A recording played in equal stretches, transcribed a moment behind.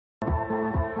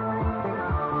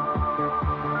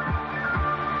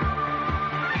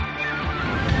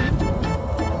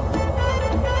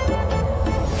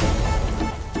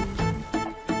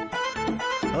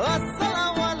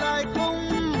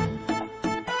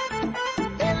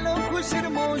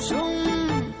মৌসুম।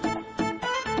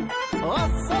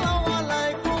 আসসালামু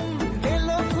আলাইকুম,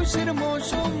 এলো খুশির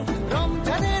মৌসুম,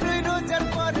 রমজানের রোজার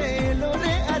পরে এলো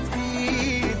রে আজ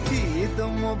ঈদ। ঈদ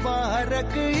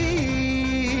মুবারক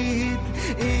ঈদ,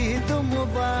 ঈদ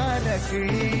মুবারক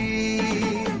ঈদ,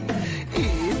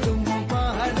 ঈদ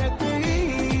মুবারক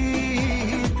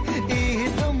ঈদ,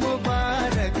 ঈদ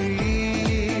মুবারক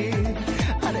ঈদ,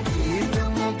 আরে ঈদ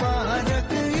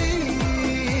মুবারক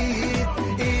ঈদ,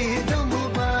 ঈদ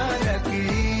মুবারক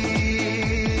ঈদ।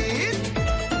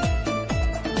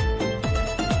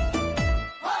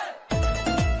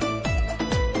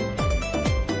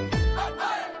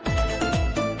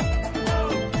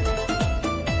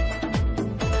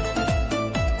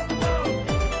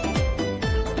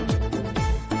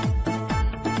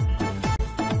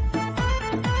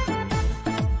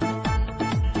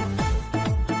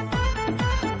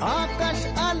 আকাশ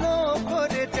আলো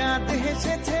করে চাঁদ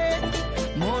হেসেছে,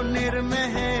 মনের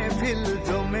মেহফিল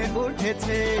জমে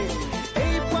উঠেছে।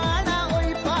 এই পাড়া ওই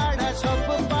পাড়া সব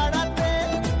পাড়াতে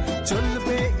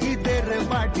চলবে ঈদের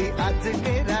পার্টি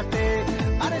আজকে রাতে।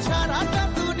 আর সারাটা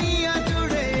দুনিয়া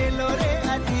জুড়ে এলো রে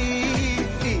আজ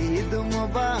ঈদ। ঈদ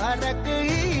মুবারক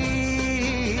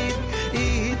ঈদ,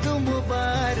 ঈদ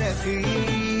মুবারক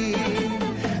ঈদ,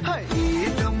 হায়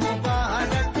ঈদ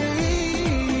মুবারক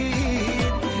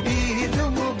ঈদ, ঈদ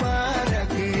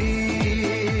মুবারক ঈদ।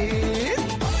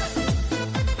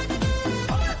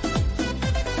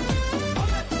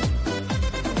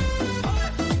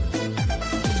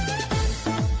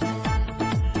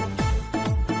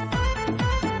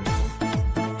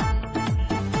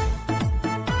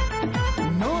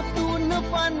 নতুন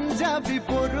পাঞ্জাবি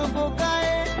পরব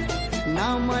গায়ে,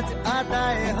 নামাজ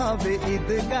আদায় হবে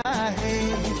ঈদগাহে।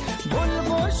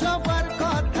 বলবো সবার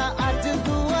কথা আজ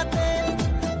দুয়াতে,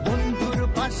 বন্ধুর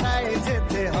বাসায়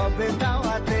যেতে হবে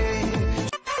দাওয়াতে।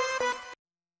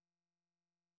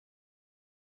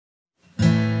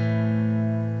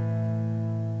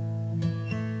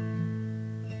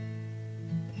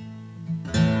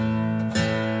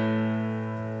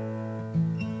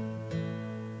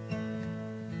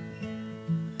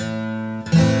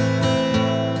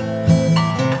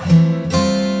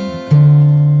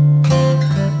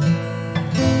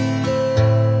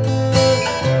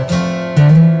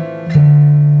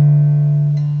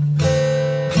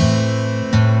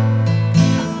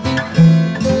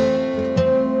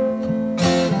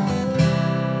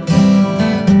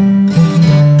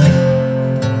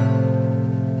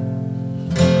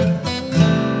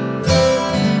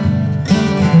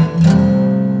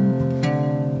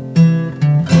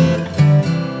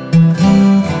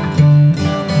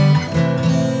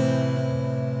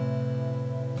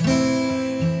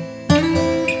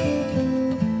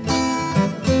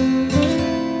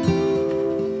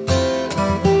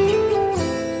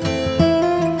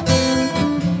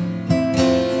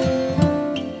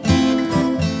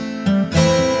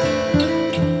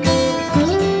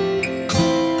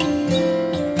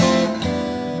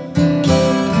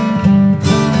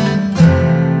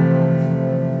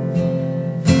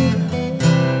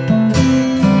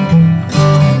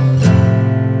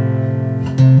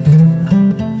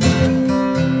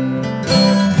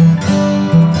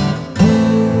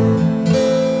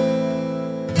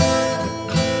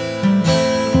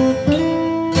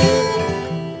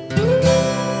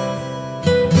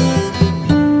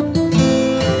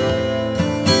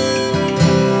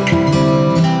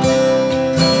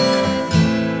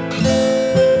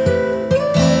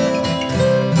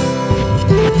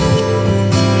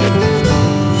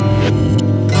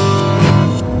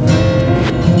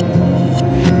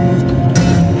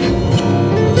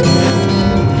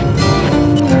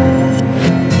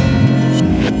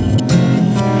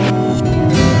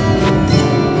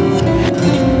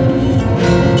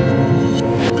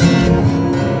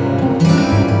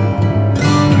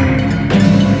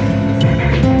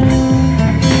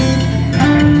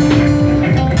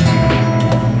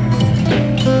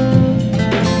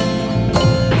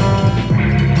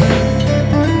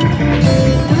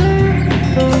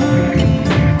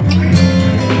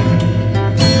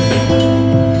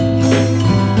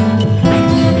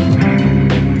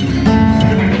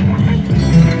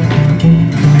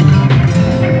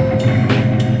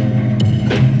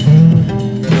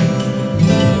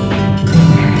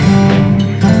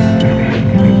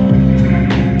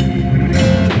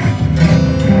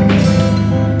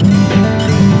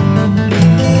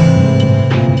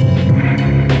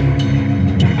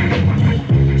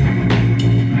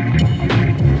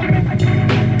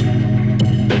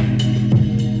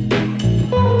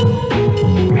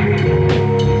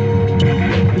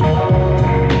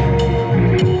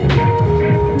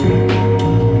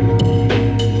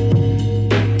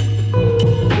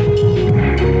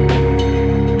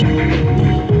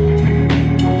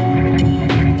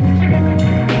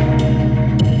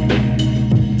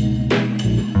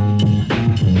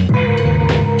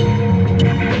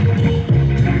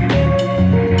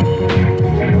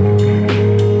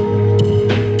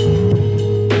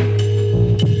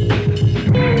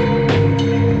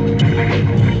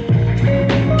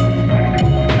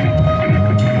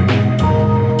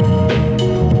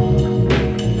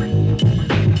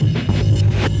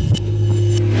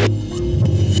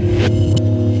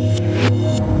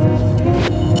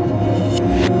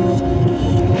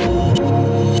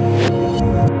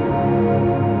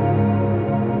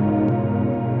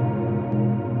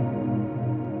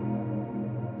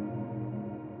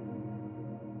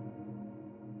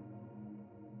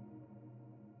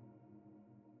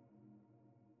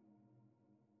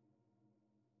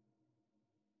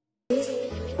 I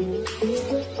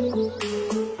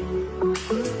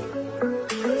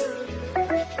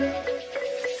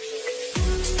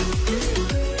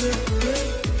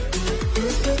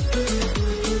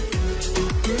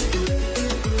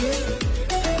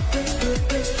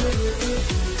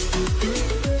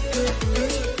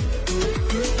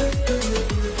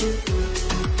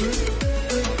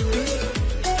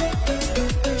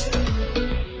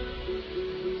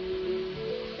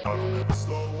don't ever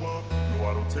slow up, no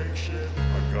I don't take shit.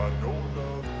 I got no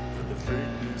love for the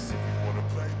fakeness. If you wanna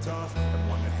play tough and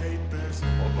wanna hate this,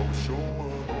 I'll always show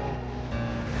up.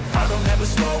 I don't ever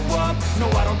slow up, no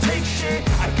I don't take shit.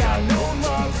 I got no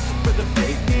love for the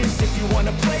fakeness. If you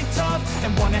wanna play tough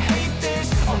and wanna hate this,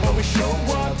 I'll always show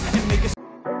up and make it.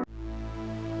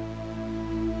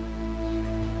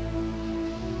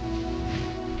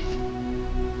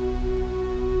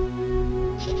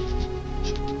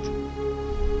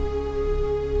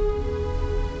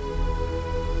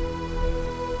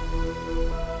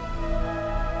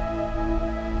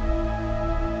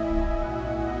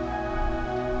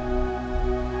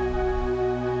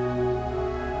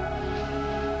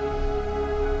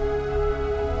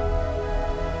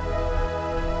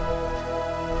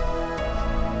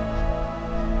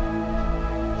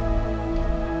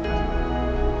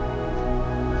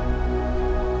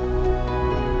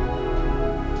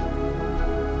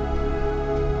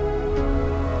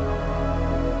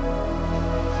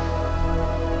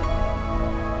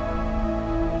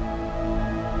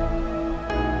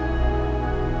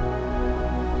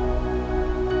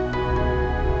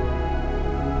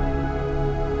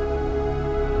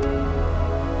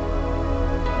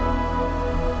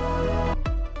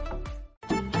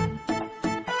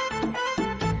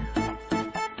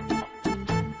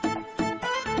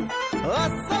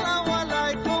 আসসালামু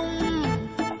আলাইকুম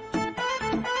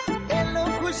এলো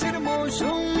খুশির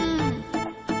মৌসুম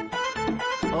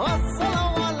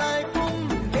আসসালামু আলাইকুম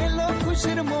এলো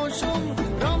খুশির মৌসুম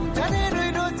রমজানের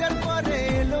রোজার পরে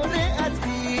এলো রে আজ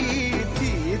ঈদ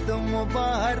ঈদ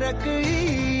মুবারক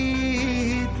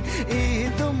ঈদ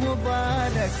ঈদ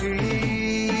মুবারক ঈদ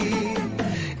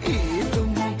ঈদ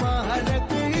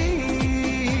মুবারক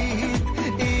ঈদ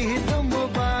ঈদ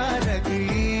মুবারক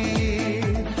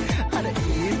ঈদ আরে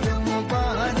ঈদ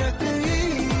মুবারক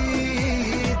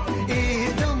ঈদ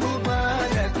ঈদ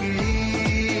মুবারক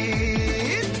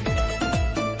ঈদ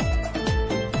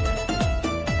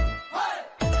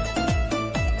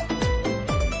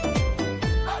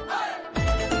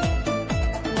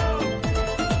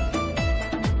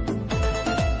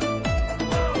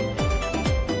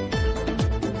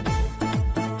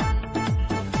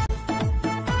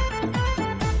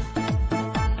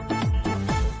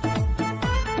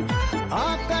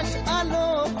আকাশ আলো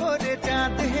করে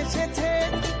চাঁদ হেসেছে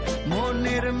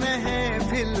মনের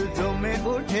মেহফিল জমে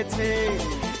উঠেছে